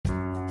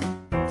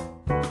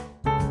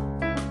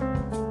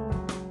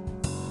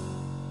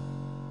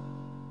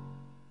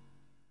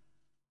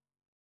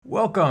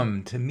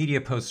Welcome to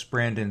MediaPost's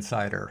Brand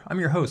Insider. I'm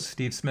your host,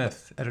 Steve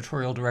Smith,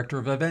 Editorial Director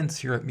of Events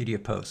here at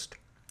MediaPost.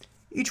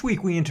 Each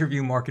week we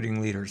interview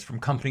marketing leaders from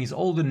companies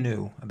old and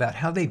new about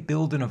how they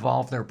build and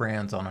evolve their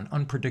brands on an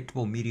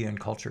unpredictable media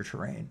and culture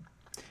terrain.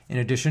 In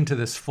addition to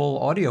this full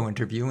audio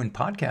interview in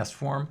podcast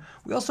form,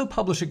 we also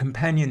publish a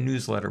companion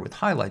newsletter with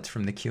highlights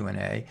from the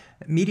Q&A.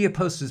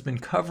 MediaPost has been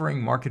covering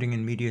marketing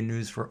and media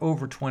news for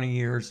over 20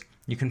 years.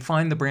 You can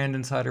find the Brand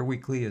Insider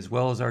Weekly as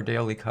well as our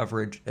daily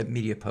coverage at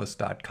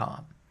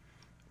mediapost.com.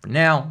 For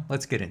now,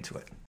 let's get into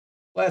it.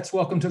 Let's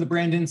welcome to the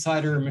Brand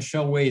Insider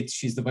Michele Waits.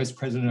 She's the Vice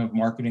President of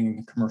Marketing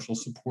and Commercial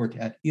Support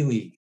at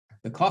Illy,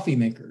 the coffee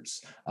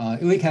makers.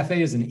 Illy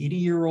Cafe is an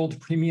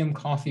 80-year-old premium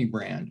coffee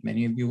brand.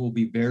 Many of you will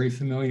be very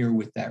familiar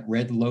with that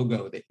red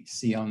logo that you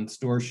see on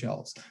store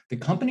shelves. The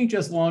company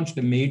just launched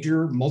a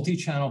major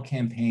multi-channel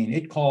campaign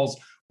it calls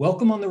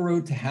Welcome on the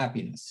Road to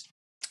Happiness.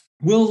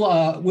 We'll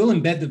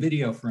embed the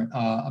video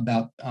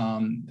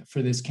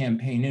for this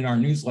campaign in our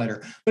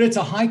newsletter, but it's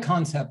a high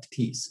concept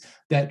piece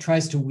that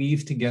tries to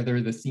weave together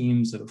the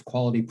themes of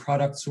quality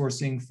product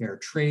sourcing, fair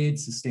trade,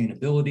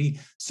 sustainability,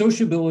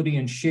 sociability,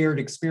 and shared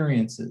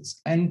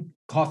experiences, and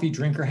coffee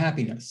drinker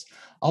happiness.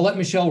 I'll let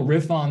Michele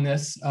riff on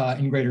this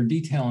in greater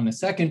detail in a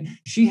second.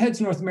 She heads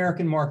North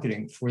American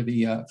marketing for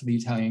the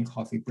Italian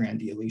coffee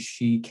brand Illy.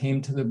 She came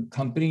to the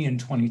company in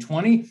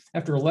 2020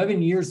 after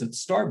 11 years at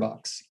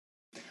Starbucks.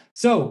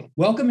 So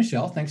welcome,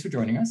 Michele. Thanks for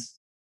joining us.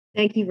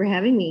 Thank you for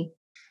having me.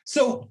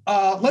 So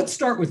let's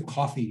start with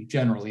coffee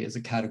generally as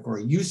a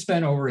category. You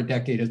spent over a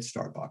decade at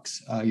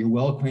Starbucks. You're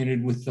well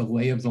acquainted with the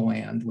lay of the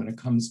land when it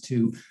comes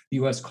to the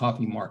U.S.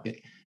 coffee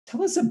market.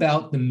 Tell us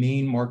about the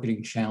main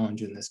marketing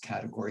challenge in this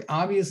category.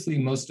 Obviously,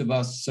 most of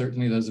us,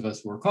 certainly those of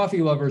us who are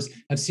coffee lovers,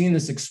 have seen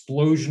this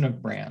explosion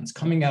of brands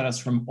coming at us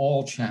from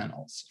all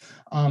channels.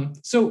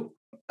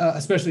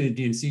 Especially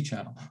the D2C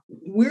channel.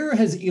 Where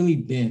has Illy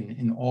been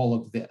in all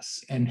of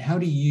this? And how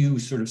do you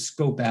sort of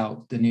scope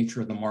out the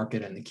nature of the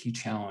market and the key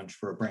challenge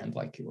for a brand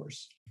like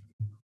yours?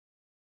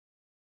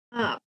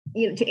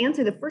 To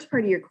answer the first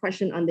part of your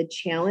question on the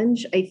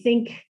challenge, I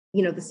think,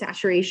 the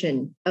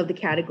saturation of the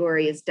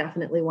category is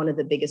definitely one of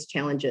the biggest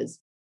challenges.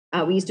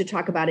 We used to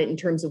talk about it in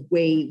terms of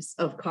waves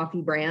of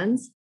coffee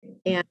brands,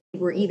 and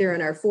we're either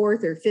in our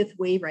fourth or fifth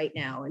wave right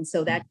now. And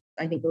so that,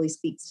 I think, really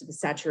speaks to the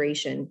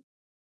saturation.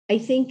 I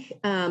think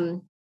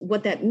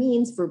what that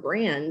means for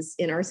brands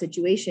in our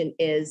situation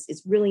is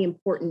it's really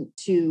important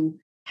to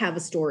have a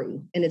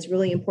story, and it's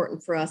really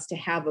important for us to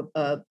have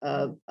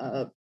a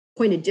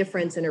point of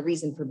difference and a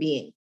reason for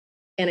being.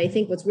 And I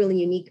think what's really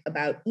unique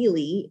about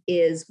Illy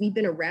is we've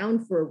been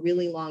around for a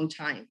really long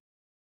time,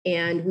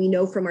 and we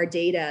know from our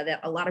data that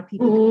a lot of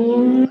people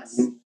know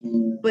us,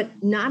 but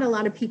not a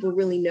lot of people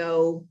really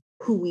know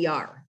who we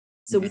are.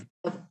 So we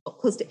have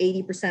close to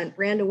 80%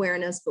 brand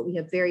awareness, but we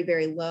have very,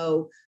 very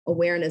low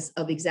awareness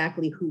of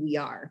exactly who we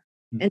are.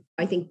 And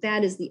I think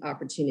that is the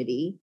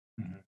opportunity.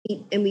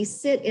 And we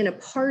sit in a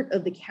part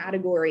of the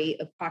category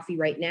of coffee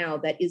right now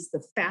that is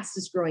the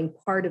fastest growing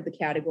part of the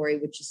category,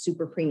 which is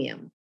super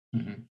premium.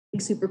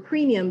 Super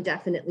premium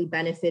definitely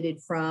benefited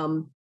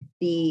from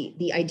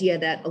the idea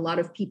that a lot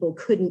of people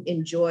couldn't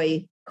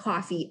enjoy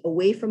coffee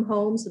away from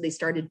home, so they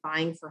started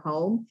buying for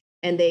home.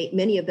 And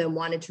many of them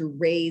wanted to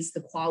raise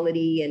the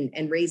quality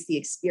and raise the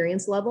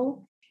experience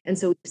level. And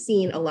so we've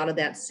seen a lot of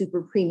that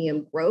super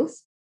premium growth.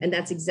 And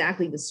that's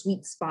exactly the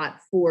sweet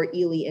spot for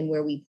Illy and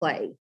where we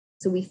play.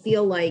 So we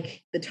feel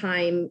like the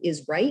time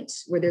is right,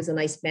 where there's a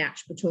nice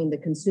match between the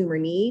consumer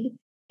need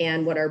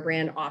and what our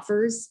brand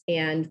offers.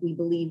 And we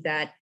believe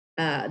that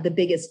the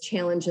biggest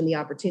challenge and the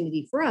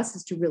opportunity for us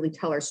is to really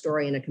tell our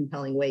story in a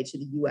compelling way to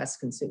the US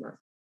consumer.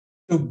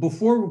 So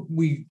before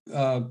we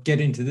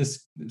get into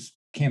this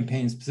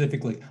campaign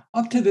specifically,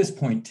 up to this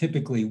point,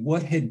 typically,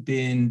 what had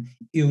been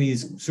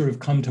Illy's sort of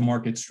come to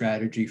market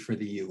strategy for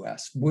the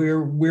US?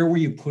 Where were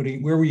you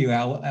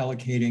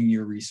allocating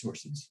your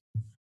resources?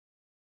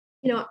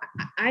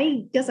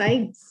 I guess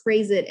I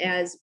phrase it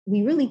as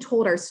we really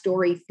told our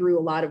story through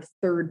a lot of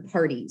third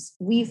parties.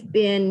 We've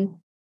been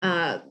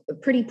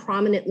pretty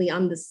prominently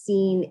on the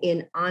scene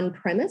in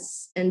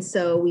on-premise. And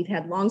so we've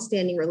had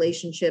longstanding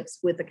relationships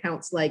with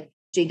accounts like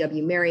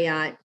JW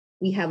Marriott.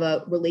 We have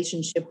a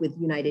relationship with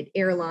United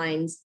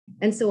Airlines.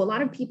 And so a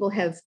lot of people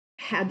have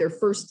had their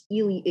first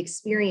Illy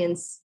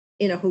experience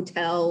in a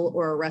hotel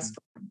or a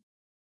restaurant.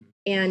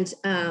 And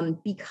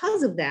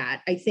because of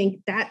that, I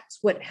think that's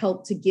what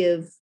helped to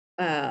give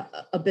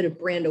a bit of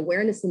brand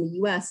awareness in the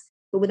US,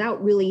 but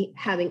without really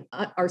having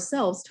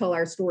ourselves tell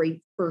our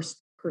story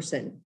first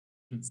person.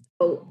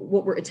 So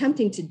what we're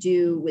attempting to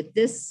do with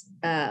this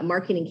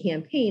marketing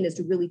campaign is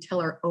to really tell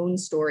our own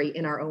story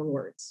in our own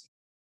words.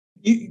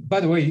 By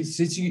the way,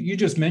 since you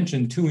just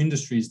mentioned two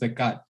industries that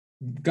got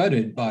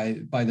gutted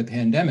by the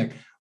pandemic,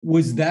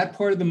 was that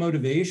part of the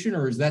motivation,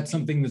 or is that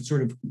something that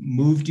sort of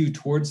moved you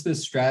towards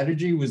this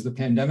strategy? Was the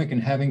pandemic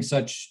and having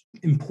such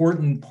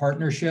important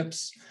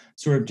partnerships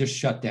sort of just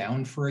shut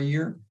down for a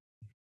year?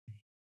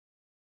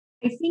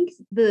 I think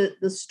the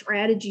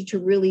strategy to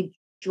really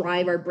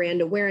drive our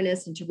brand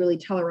awareness and to really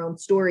tell our own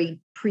story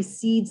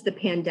precedes the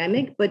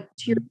pandemic. But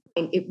to your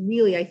point, it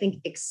really, I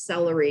think,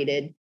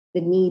 accelerated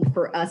the need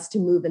for us to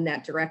move in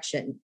that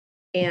direction.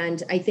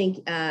 And I think,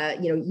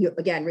 you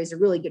again raised a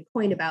really good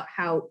point about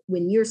how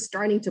when you're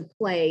starting to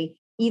play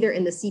either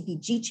in the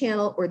CPG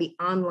channel or the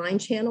online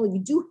channel, you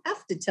do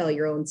have to tell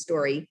your own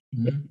story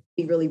to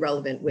be really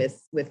relevant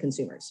with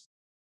consumers.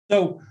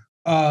 So,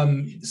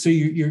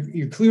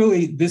 you're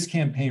clearly, this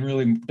campaign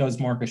really does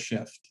mark a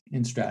shift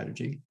in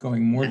strategy,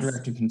 going more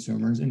direct to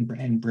consumers and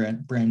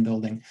brand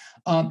building.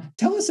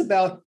 Tell us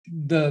about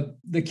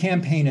the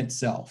campaign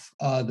itself.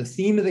 The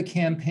theme of the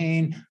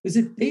campaign, is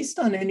it based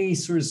on any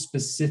sort of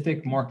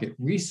specific market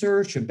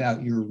research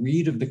about your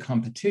read of the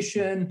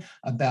competition,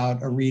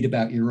 about a read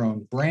about your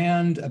own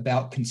brand,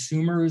 about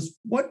consumers?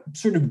 What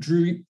sort of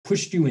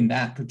pushed you in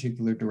that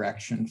particular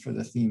direction for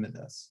the theme of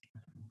this?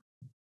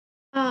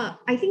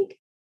 I think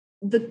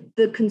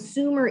the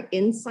consumer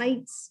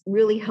insights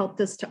really helped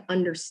us to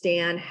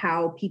understand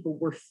how people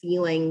were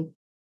feeling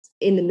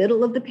in the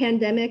middle of the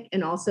pandemic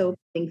and also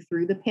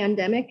through the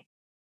pandemic.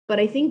 But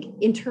I think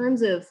in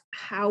terms of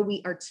how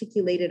we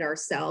articulated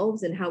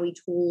ourselves and how we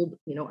told,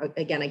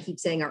 again, I keep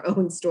saying our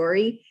own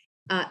story,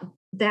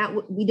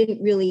 that we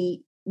didn't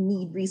really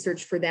need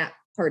research for that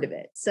part of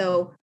it.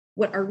 So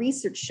what our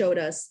research showed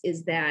us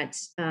is that,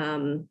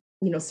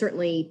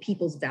 certainly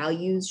people's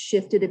values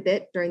shifted a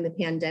bit during the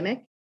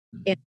pandemic.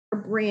 And our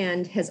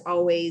brand has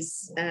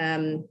always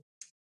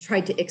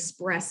tried to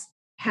express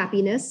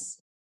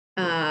happiness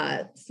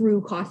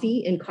through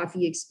coffee and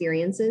coffee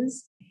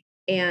experiences.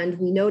 And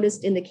we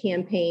noticed in the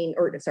campaign,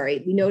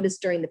 we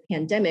noticed during the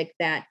pandemic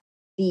that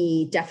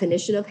the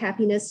definition of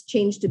happiness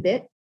changed a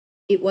bit.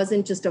 It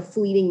wasn't just a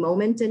fleeting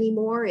moment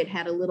anymore. It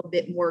had a little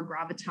bit more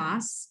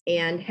gravitas,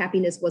 and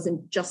happiness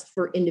wasn't just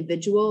for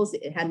individuals.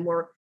 It had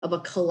more of a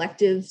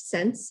collective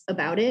sense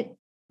about it.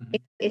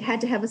 It had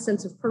to have a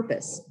sense of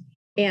purpose.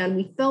 And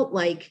we felt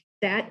like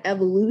that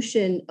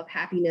evolution of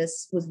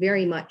happiness was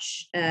very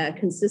much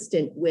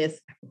consistent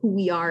with who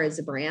we are as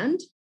a brand.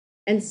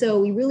 And so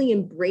we really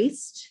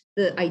embraced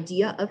the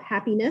idea of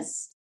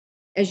happiness.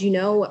 As you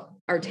know,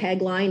 our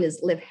tagline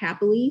is "Live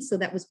Happily." So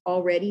that was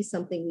already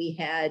something we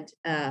had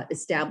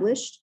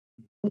established.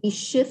 We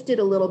shifted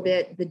a little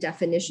bit the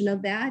definition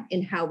of that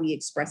and how we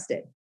expressed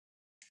it.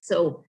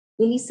 So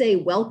when we say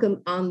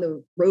 "Welcome on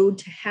the road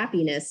to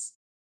happiness,"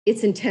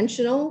 it's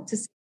intentional to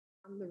say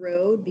on the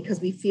road because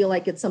we feel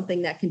like it's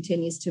something that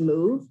continues to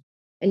move.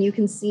 And you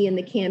can see in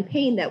the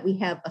campaign that we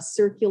have a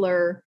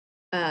circular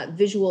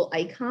visual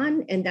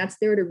icon, and that's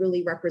there to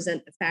really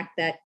represent the fact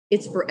that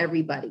it's for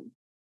everybody.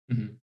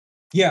 Mm-hmm.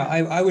 Yeah,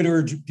 I would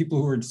urge people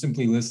who are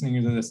simply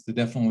listening to this to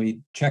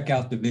definitely check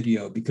out the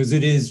video, because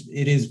it is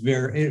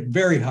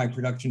very high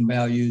production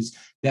values.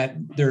 That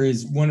there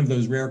is one of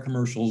those rare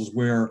commercials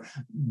where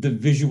the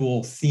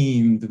visual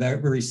theme, the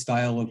very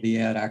style of the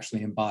ad,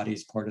 actually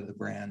embodies part of the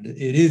brand. It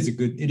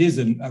is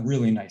a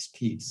really nice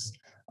piece.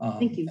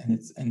 Thank you.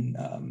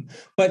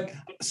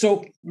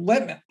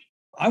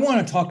 I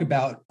want to talk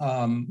about,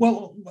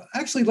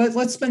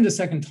 let's spend a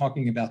second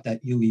talking about that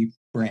illy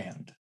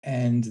brand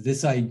and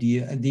this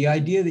idea, the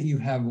idea that you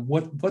have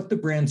what the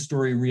brand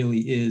story really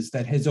is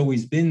that has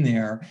always been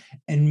there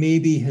and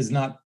maybe has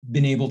not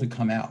been able to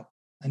come out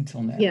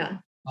until now. Yeah.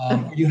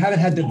 You haven't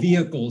had the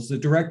vehicles, the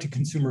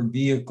direct-to-consumer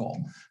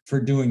vehicle for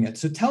doing it.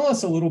 So tell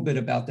us a little bit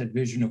about that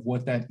vision of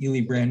what that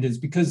illy brand is,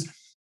 because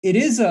it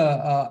is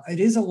a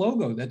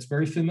logo that's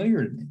very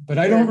familiar to me, but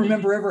I don't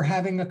remember ever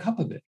having a cup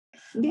of it.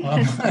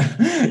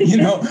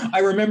 I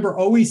remember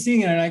always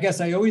seeing it, and I guess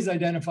I always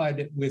identified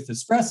it with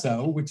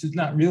espresso, which is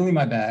not really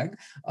my bag.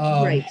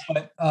 Right.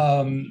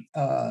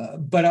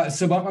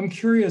 So I'm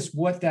curious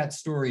what that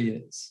story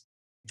is.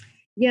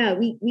 Yeah,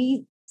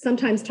 we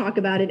sometimes talk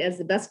about it as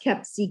the best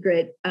kept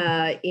secret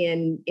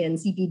in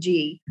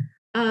CPG.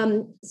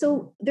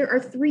 So there are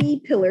three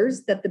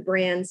pillars that the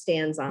brand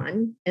stands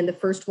on, and the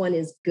first one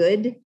is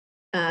good,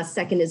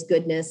 second is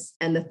goodness,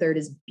 and the third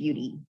is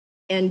beauty.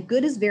 And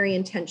good is very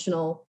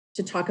intentional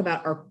to talk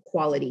about our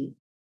quality.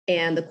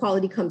 And the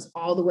quality comes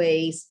all the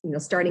way,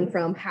 starting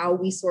from how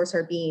we source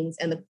our beans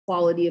and the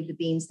quality of the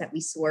beans that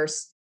we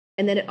source.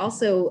 And then it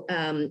also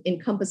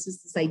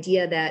encompasses this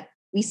idea that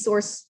we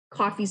source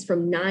coffees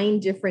from 9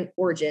 different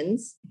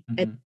origins,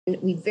 and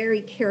we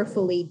very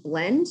carefully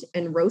blend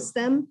and roast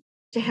them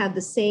to have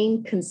the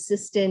same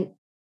consistent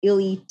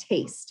illy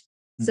taste.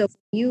 So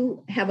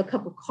you have a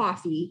cup of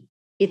coffee,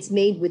 it's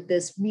made with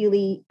this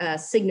really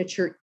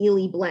signature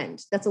illy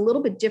blend. That's a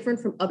little bit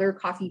different from other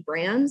coffee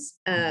brands.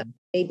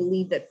 They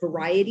believe that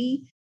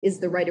variety is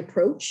the right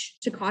approach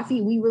to coffee.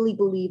 We really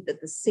believe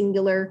that the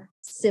singular,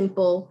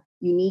 simple,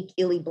 unique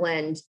illy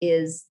blend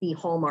is the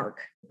hallmark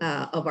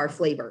of our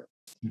flavor.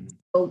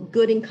 So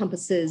good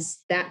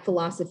encompasses that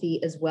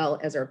philosophy as well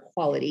as our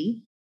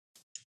quality.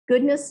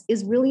 Goodness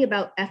is really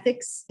about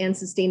ethics and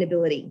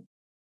sustainability.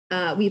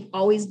 We've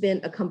always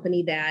been a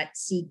company that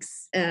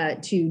seeks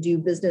to do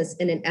business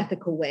in an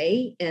ethical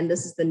way. And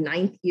this is the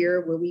 9th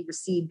year where we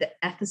received the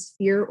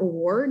Ethisphere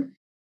Award,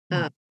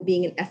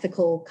 being an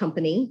ethical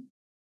company.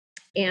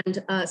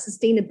 And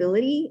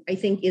sustainability, I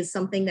think, is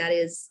something that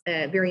is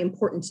very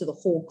important to the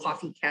whole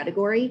coffee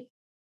category.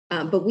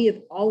 But we have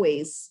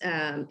always,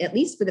 at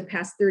least for the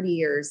past 30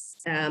 years,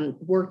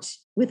 worked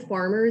with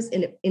farmers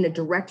in a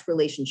direct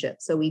relationship.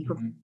 So we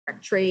perform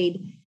direct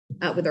trade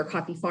with our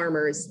coffee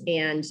farmers.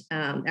 And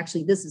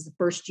actually, this is the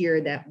first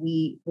year that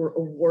we were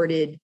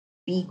awarded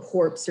B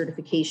Corp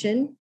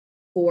certification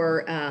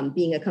for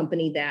being a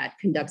company that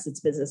conducts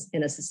its business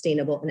in a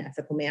sustainable and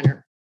ethical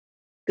manner.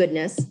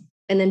 Goodness.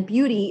 And then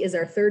beauty is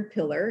our third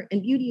pillar.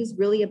 And beauty is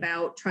really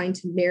about trying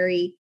to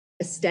marry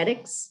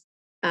aesthetics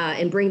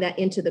and bring that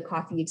into the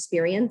coffee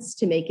experience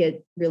to make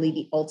it really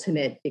the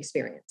ultimate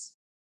experience.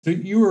 So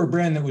you were a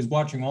brand that was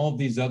watching all of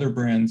these other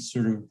brands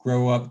sort of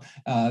grow up,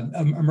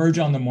 emerge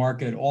on the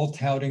market, all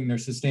touting their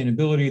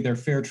sustainability, their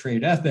fair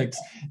trade ethics.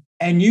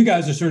 And you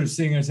guys are sort of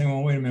sitting there saying,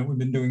 well, wait a minute, we've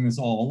been doing this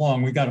all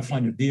along. We got to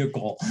find a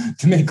vehicle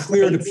to make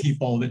clear to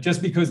people that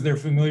just because they're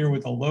familiar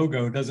with the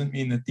logo doesn't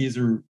mean that these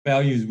are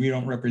values we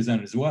don't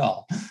represent as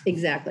well.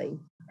 Exactly.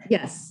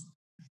 Yes.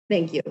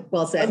 Thank you.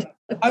 Well said.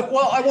 I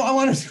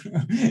want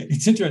to.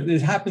 It's interesting.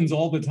 It happens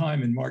all the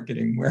time in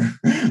marketing,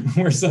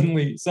 where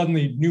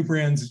suddenly new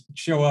brands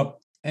show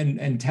up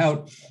and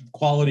tout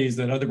qualities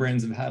that other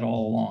brands have had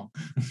all along.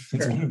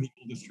 It's one of the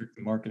oldest tricks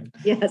in marketing.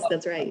 Yes,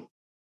 that's right.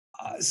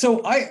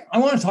 So I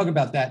want to talk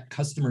about that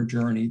customer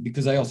journey,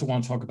 because I also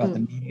want to talk about the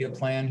media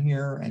plan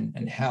here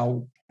and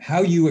how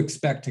you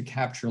expect to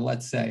capture,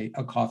 let's say,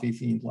 a coffee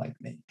fiend like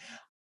me.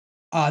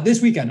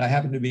 This weekend, I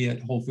happened to be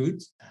at Whole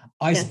Foods.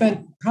 I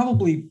spent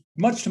probably,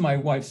 much to my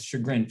wife's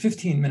chagrin,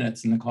 15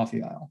 minutes in the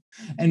coffee aisle.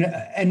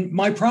 And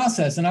my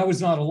process, and I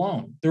was not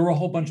alone. There were a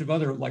whole bunch of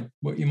other, like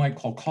what you might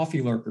call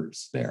coffee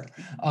lurkers there.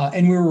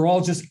 And we were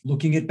all just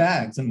looking at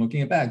bags and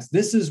looking at bags.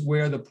 This is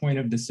where the point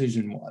of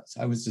decision was.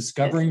 I was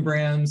discovering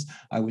brands.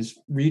 I was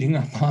reading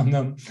up on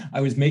them.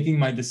 I was making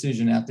my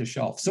decision at the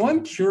shelf. So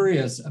I'm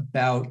curious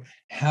about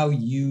how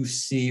you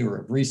see or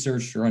have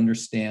researched or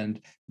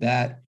understand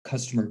that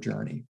customer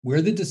journey,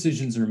 where the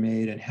decisions are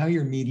made and how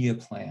your media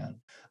plan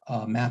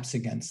maps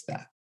against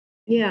that.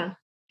 Yeah.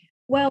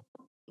 Well,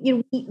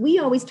 we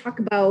always talk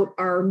about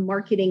our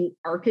marketing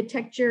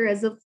architecture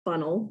as a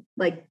funnel,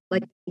 like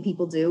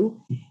people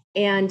do.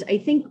 And I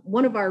think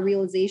one of our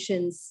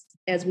realizations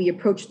as we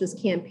approach this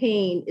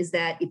campaign is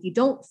that if you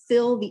don't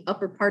fill the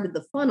upper part of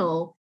the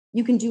funnel,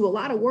 you can do a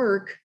lot of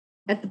work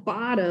at the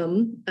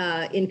bottom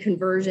in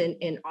conversion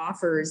and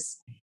offers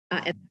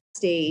at that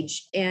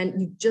stage, and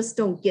you just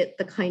don't get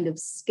the kind of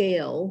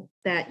scale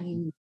that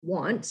you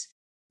want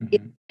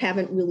if you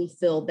haven't really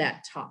filled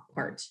that top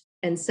part.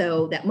 And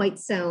so that might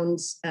sound,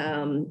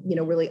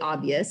 really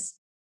obvious,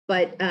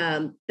 but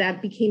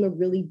that became a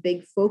really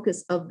big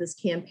focus of this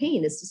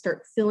campaign, is to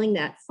start filling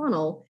that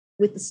funnel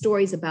with the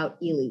stories about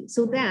illy,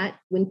 so that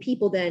when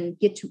people then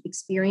get to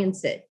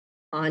experience it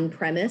on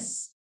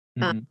premise,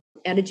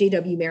 at a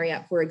JW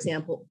Marriott, for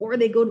example, or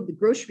they go to the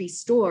grocery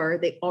store,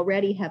 they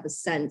already have a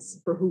sense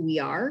for who we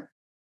are.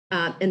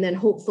 And then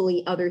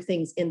hopefully other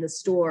things in the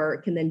store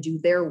can then do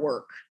their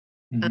work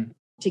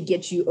to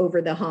get you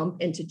over the hump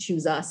and to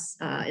choose us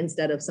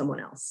instead of someone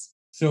else.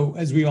 So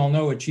as we all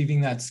know, achieving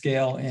that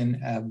scale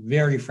in a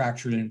very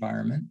fractured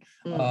environment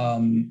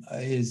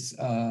is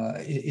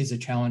a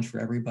challenge for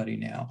everybody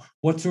now.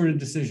 What sort of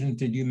decisions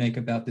did you make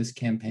about this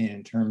campaign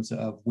in terms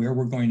of where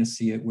we're going to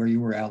see it, where you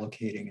were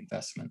allocating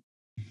investment?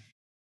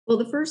 Well,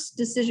 the first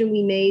decision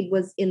we made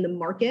was in the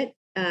market,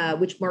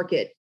 which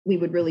market we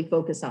would really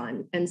focus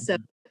on. And so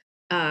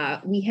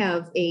we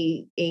have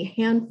a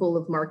handful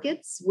of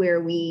markets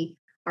where we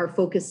are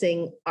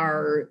focusing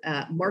our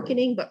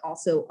marketing, but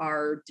also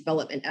our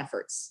development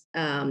efforts.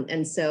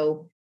 And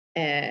so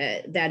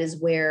that is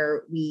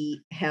where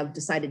we have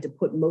decided to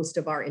put most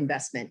of our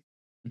investment.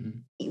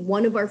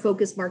 One of our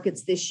focus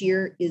markets this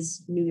year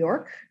is New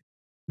York.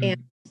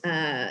 And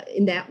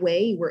in that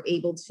way, we're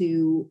able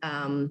to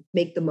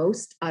make the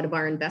most out of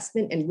our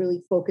investment and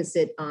really focus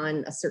it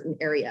on a certain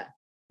area.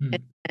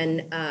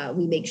 And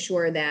we make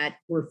sure that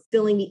we're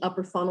filling the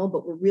upper funnel,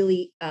 but we're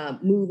really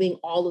moving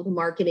all of the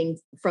marketing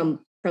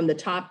from the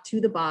top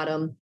to the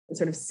bottom and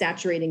sort of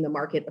saturating the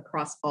market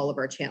across all of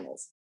our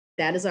channels.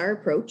 That is our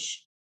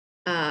approach.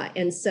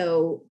 And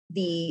so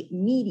the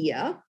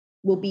media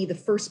will be the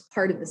first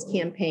part of this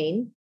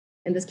campaign.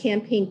 And this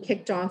campaign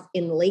kicked off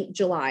in late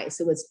July.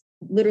 So it's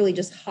literally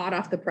just hot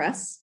off the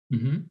press.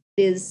 It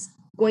is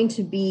going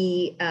to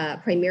be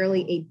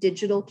primarily a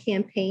digital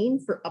campaign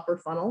for upper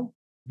funnel.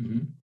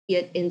 See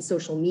it in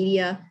social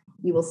media.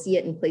 You will see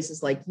it in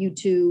places like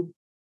YouTube.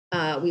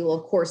 We will,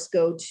 of course,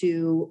 go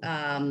to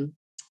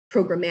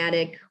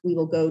programmatic. We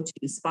will go to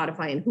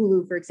Spotify and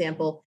Hulu, for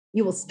example.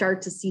 You will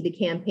start to see the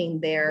campaign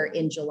there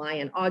in July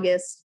and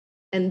August.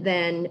 And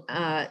then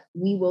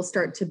we will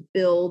start to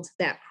build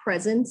that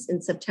presence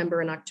in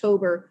September and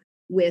October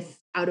with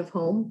out of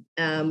home.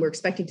 We're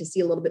expecting to see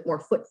a little bit more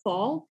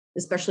footfall,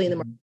 especially in the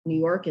market of New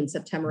York in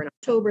September and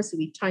October. So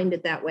we've timed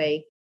it that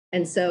way.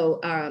 And so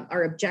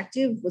our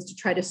objective was to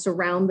try to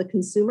surround the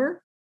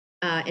consumer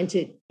and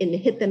to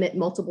hit them at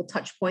multiple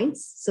touch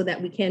points so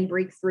that we can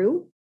break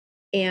through.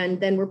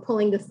 And then we're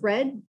pulling the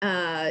thread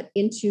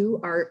into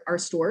our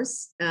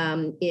stores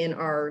in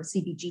our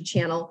CPG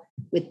channel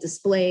with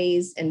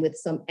displays and with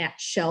some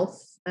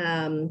at-shelf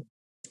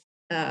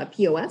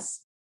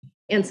POS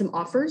and some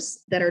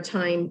offers that are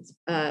timed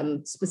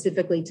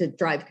specifically to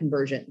drive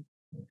conversion.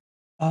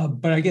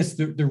 But I guess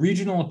the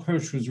regional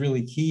approach was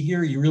really key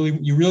here. You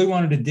really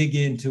wanted to dig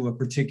into a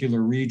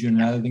particular region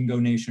rather than go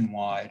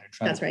nationwide and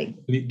try That's to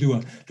right. do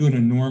an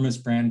enormous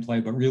brand play,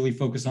 but really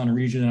focus on a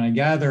region. And I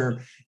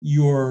gather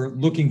you're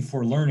looking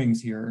for learnings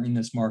here in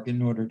this market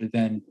in order to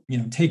then,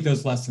 take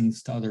those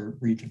lessons to other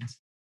regions.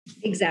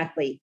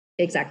 Exactly.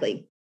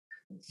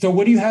 So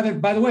what do you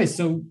have, by the way,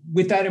 so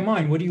with that in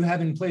mind, what do you have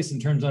in place in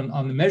terms on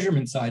the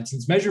measurement side?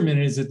 Since measurement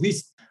is at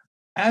least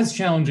as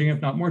challenging, if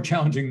not more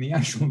challenging, the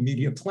actual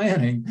media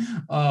planning,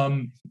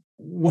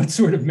 what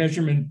sort of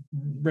measurement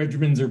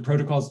regimens or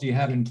protocols do you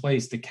have in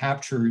place to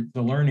capture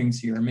the learnings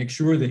here and make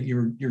sure that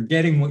you're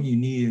getting what you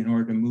need in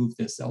order to move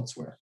this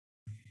elsewhere?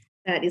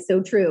 That is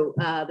so true,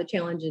 the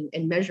challenge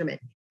in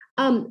measurement.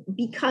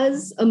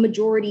 Because a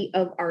majority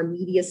of our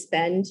media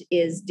spend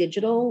is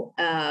digital,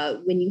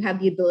 when you have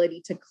the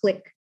ability to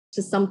click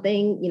to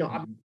something,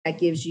 that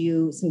gives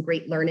you some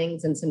great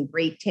learnings and some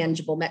great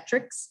tangible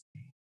metrics.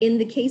 In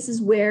the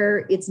cases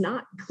where it's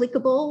not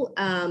clickable,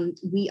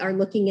 we are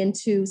looking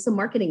into some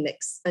marketing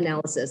mix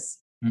analysis,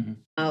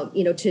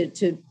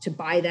 to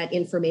buy that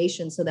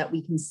information so that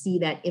we can see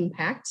that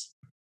impact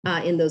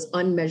in those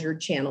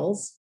unmeasured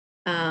channels.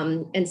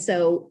 And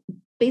so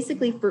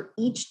basically for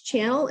each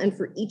channel and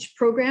for each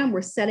program,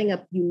 we're setting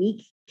up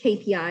unique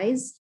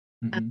KPIs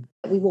that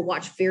we will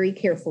watch very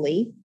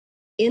carefully.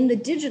 In the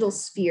digital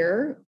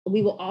sphere,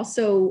 we will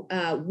also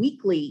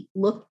weekly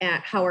look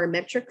at how our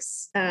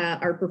metrics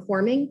are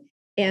performing,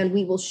 and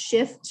we will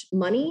shift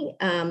money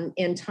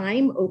and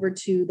time over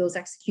to those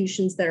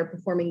executions that are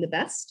performing the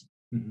best,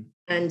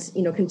 and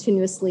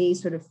continuously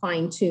sort of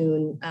fine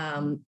tune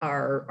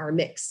our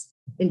mix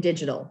in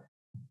digital.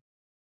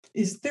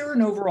 Is there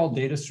an overall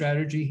data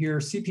strategy here?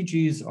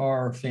 CPGs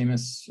are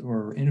famous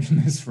or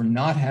infamous for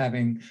not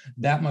having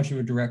that much of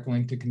a direct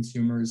link to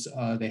consumers.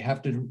 They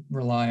have to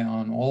rely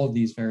on all of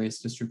these various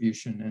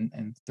distribution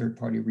and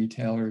third-party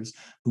retailers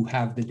who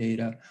have the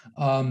data.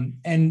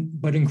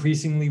 But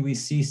increasingly, we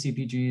see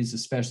CPGs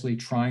especially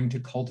trying to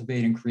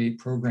cultivate and create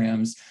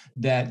programs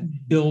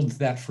that build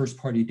that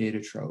first-party data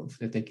trove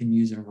that they can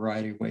use in a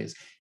variety of ways.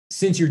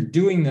 Since you're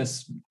doing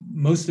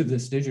most of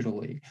this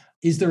digitally,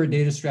 is there a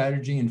data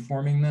strategy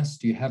informing this?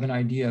 Do you have an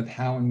idea of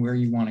how and where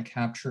you want to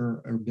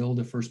capture or build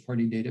a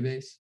first-party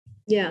database?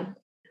 Yeah,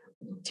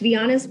 to be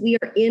honest, we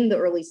are in the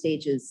early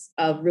stages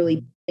of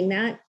really doing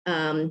that.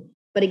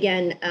 But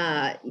again,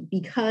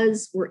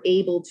 because we're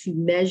able to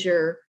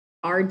measure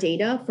our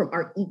data from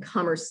our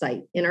e-commerce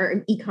site, and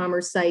our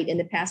e-commerce site in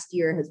the past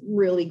year has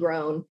really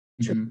grown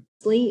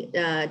tremendously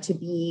to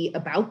be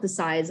about the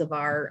size of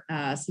our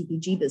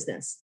CPG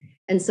business.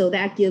 And so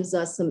that gives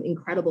us some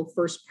incredible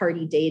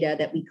first-party data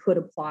that we could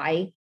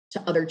apply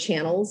to other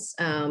channels,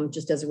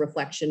 just as a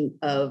reflection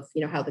of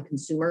how the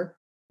consumer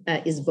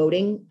is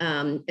voting.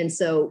 And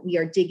so we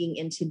are digging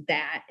into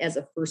that as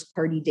a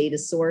first-party data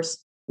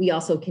source. We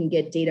also can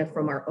get data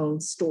from our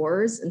own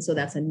stores, and so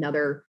that's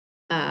another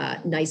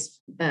nice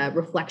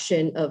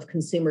reflection of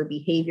consumer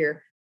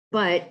behavior.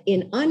 But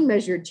in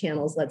unmeasured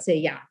channels, let's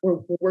say, we're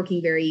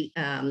working very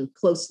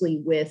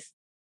closely with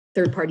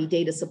third-party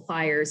data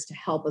suppliers to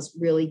help us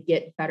really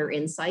get better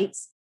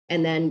insights,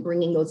 and then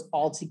bringing those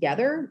all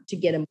together to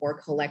get a more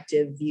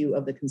collective view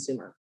of the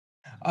consumer.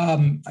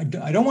 I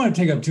don't want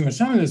to take up too much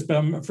time on this, but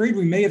I'm afraid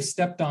we may have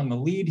stepped on the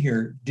lead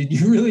here. Did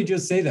you really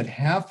just say that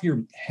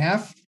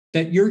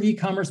that your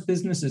e-commerce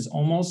business is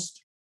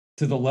almost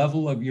to the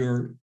level of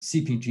your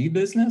CPG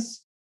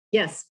business?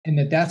 Yes.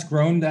 And that's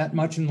grown that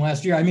much in the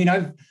last year? I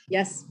mean,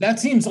 yes,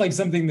 that seems like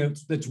something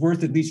that's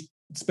worth at least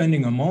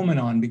spending a moment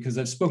on, because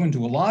I've spoken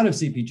to a lot of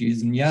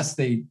CPGs, and yes,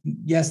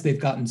 they've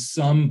gotten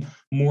some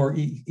more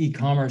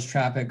e-commerce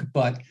traffic,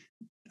 but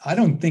I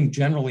don't think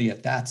generally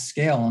at that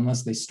scale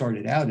unless they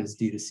started out as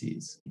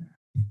D2Cs.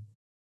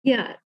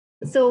 Yeah.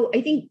 So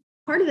I think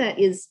part of that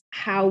is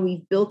how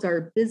we've built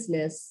our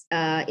business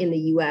in the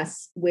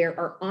US, where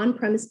our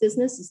on-premise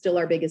business is still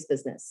our biggest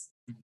business.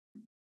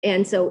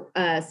 And so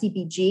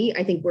CPG,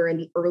 I think we're in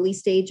the early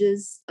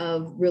stages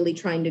of really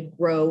trying to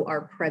grow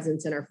our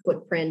presence and our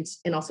footprint,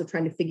 and also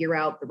trying to figure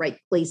out the right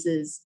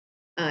places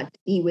to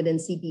be within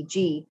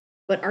CPG.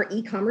 But our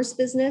e-commerce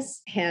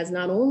business has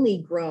not only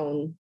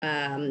grown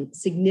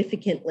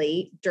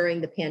significantly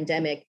during the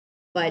pandemic,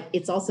 but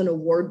it's also an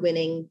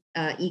award-winning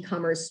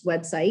e-commerce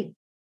website.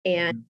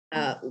 And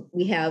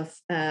we have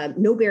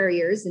no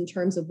barriers in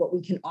terms of what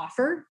we can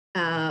offer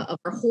of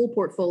our whole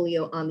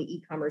portfolio on the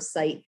e-commerce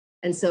site.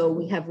 And so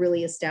we have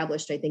really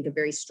established, I think, a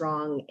very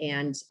strong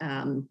and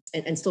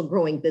still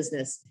growing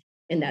business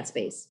in that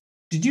space.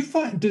 Did you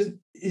find,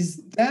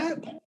 is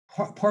that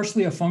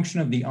partially a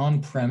function of the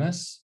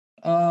on-premise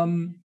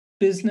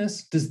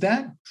business? Does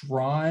that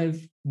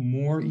drive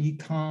more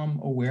e-com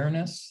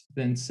awareness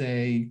than,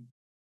 say,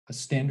 a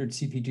standard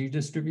CPG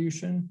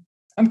distribution?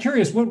 I'm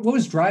curious, what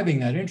was driving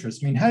that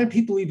interest? I mean, how did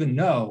people even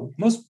know?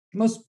 Most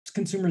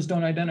consumers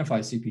don't identify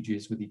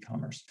CPGs with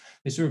e-commerce.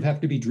 They sort of have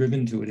to be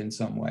driven to it in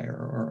some way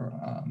or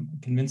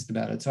convinced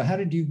about it. So how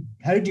did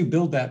you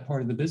build that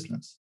part of the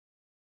business?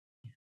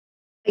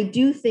 I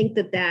do think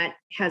that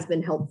has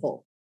been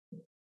helpful.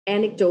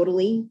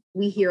 Anecdotally,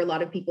 we hear a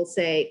lot of people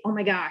say, "Oh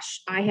my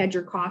gosh, I had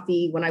your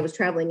coffee when I was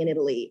traveling in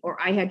Italy,"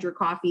 or "I had your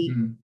coffee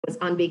was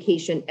on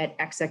vacation at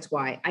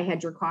XXY. I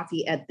had your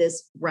coffee at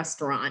this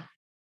restaurant."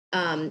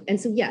 And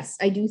so, yes,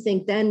 I do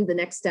think then the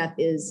next step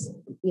is,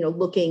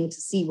 looking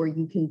to see where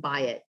you can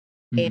buy it.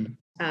 And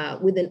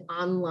with an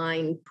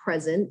online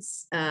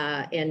presence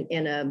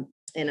and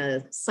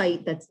a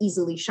site that's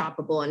easily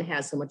shoppable and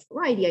has so much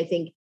variety, I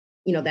think,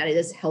 that it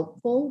is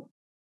helpful.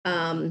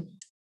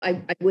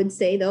 I would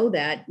say, though,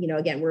 that,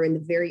 again, we're in the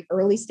very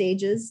early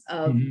stages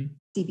of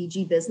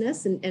CPG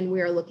business, and we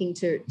are looking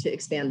to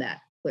expand that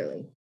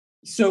clearly.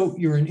 So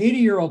you're an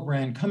 80-year-old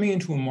brand coming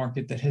into a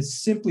market that has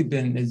simply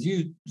been, as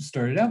you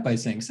started out by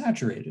saying,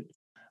 saturated.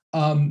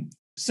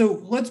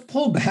 So let's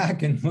pull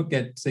back and look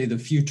at, say, the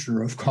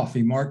future of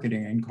coffee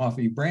marketing and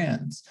coffee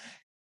brands.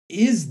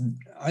 Is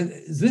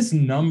this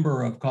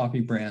number of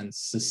coffee brands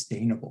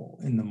sustainable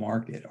in the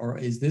market, or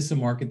is this a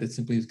market that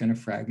simply is going to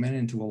fragment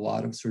into a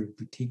lot of sort of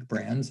boutique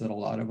brands that a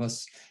lot of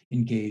us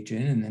engage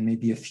in, and then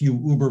maybe a few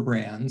Uber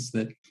brands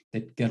that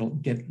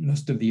get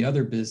most of the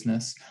other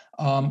business,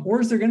 or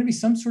is there going to be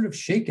some sort of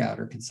shakeout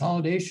or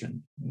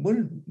consolidation?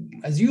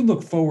 As you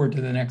look forward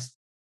to the next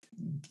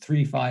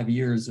 3-5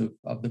 years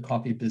of the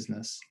coffee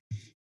business,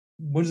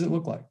 what does it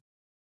look like?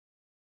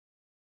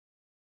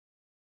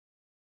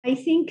 I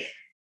think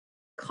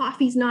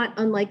coffee's not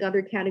unlike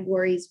other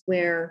categories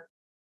where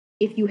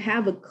if you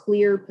have a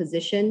clear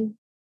position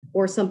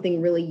or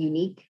something really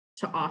unique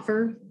to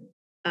offer,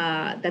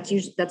 that's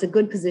a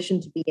good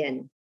position to be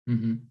in.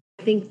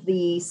 I think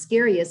the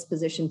scariest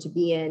position to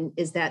be in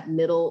is that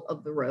middle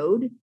of the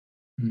road.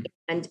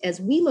 And as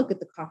we look at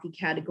the coffee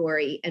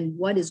category and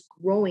what is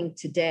growing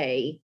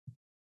today,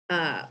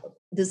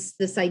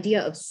 this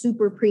idea of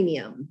super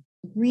premium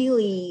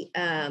really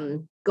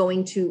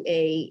going to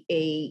a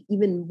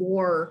even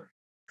more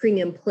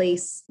premium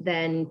place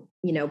than,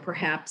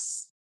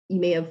 perhaps you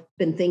may have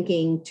been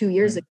thinking 2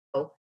 years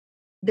ago.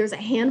 There's a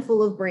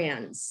handful of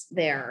brands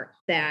there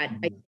that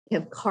I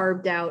have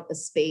carved out a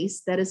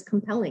space that is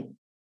compelling.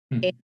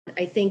 And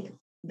I think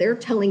they're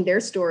telling their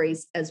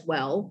stories as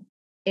well.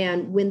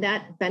 And when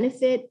that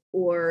benefit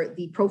or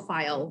the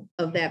profile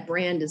of that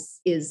brand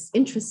is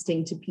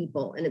interesting to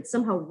people and it's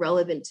somehow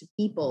relevant to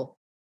people,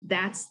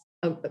 that's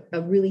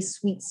a really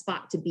sweet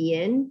spot to be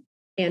in.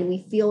 And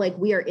we feel like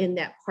we are in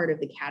that part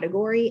of the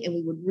category, and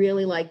we would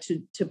really like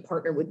to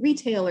partner with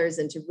retailers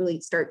and to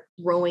really start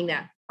growing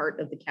that part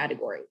of the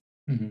category.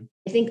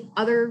 I think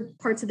other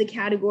parts of the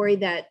category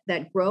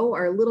that grow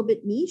are a little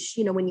bit niche.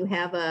 When you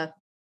have a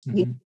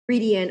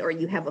ingredient or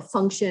you have a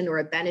function or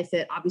a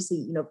benefit,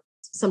 obviously,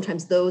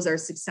 sometimes those are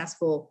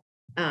successful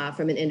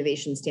from an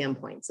innovation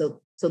standpoint.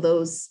 So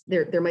those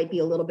there might be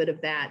a little bit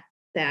of that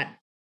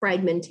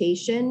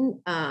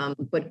fragmentation,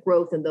 but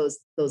growth in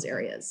those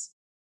areas.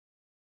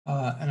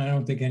 And I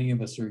don't think any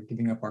of us are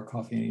giving up our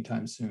coffee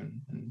anytime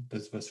soon. And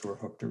those of us who are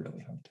hooked are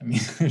really hooked. I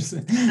mean,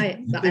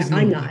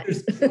 I'm not.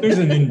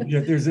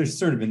 There's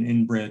sort of an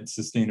inbred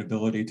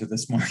sustainability to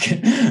this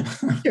market.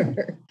 Sure.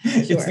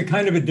 It's the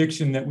kind of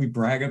addiction that we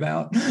brag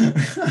about.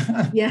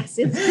 Yes,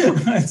 it's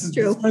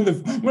true.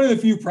 It's one of the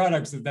few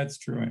products that's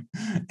true in.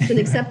 It's an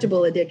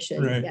acceptable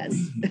addiction. Right. Yes.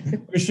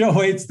 Michele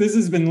Waits, this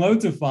has been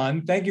loads of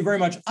fun. Thank you very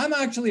much. I'm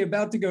actually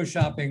about to go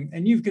shopping,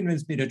 and you've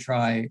convinced me to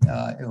try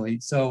illy.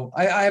 So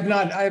I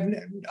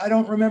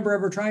don't remember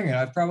ever trying it.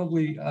 I've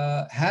probably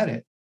had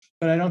it,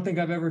 but I don't think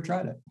I've ever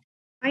tried it.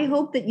 I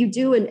hope that you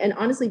do. And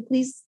honestly,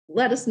 please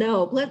let us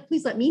know.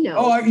 Please let me know.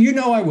 Oh, I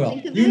will. I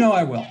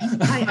will.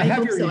 I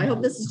hope so. I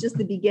hope this is just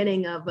the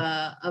beginning of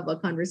a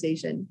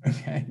conversation.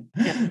 Okay.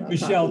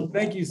 Michele,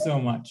 thank you so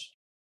much.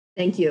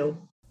 Thank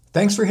you.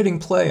 Thanks for hitting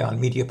play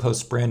on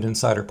MediaPost's Brand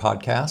Insider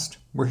podcast.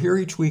 We're here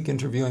each week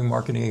interviewing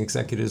marketing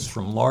executives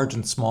from large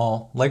and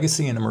small,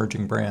 legacy and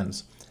emerging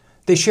brands.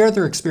 They share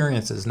their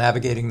experiences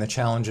navigating the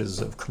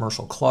challenges of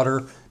commercial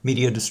clutter,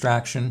 media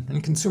distraction,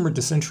 and consumer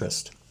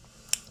disinterest.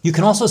 You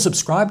can also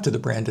subscribe to the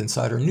Brand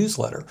Insider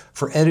newsletter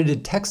for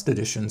edited text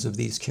editions of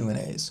these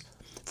Q&As.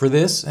 For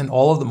this and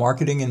all of the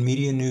marketing and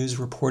media news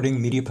reporting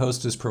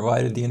MediaPost has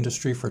provided the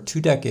industry for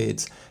 2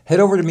 decades, head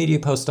over to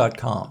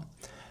MediaPost.com.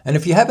 And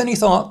if you have any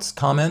thoughts,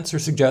 comments, or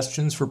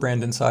suggestions for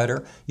Brand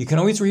Insider, you can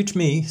always reach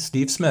me,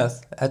 Steve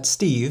Smith, at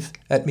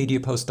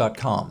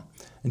steve@MediaPost.com.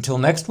 Until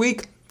next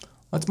week,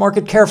 let's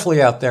market carefully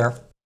out there.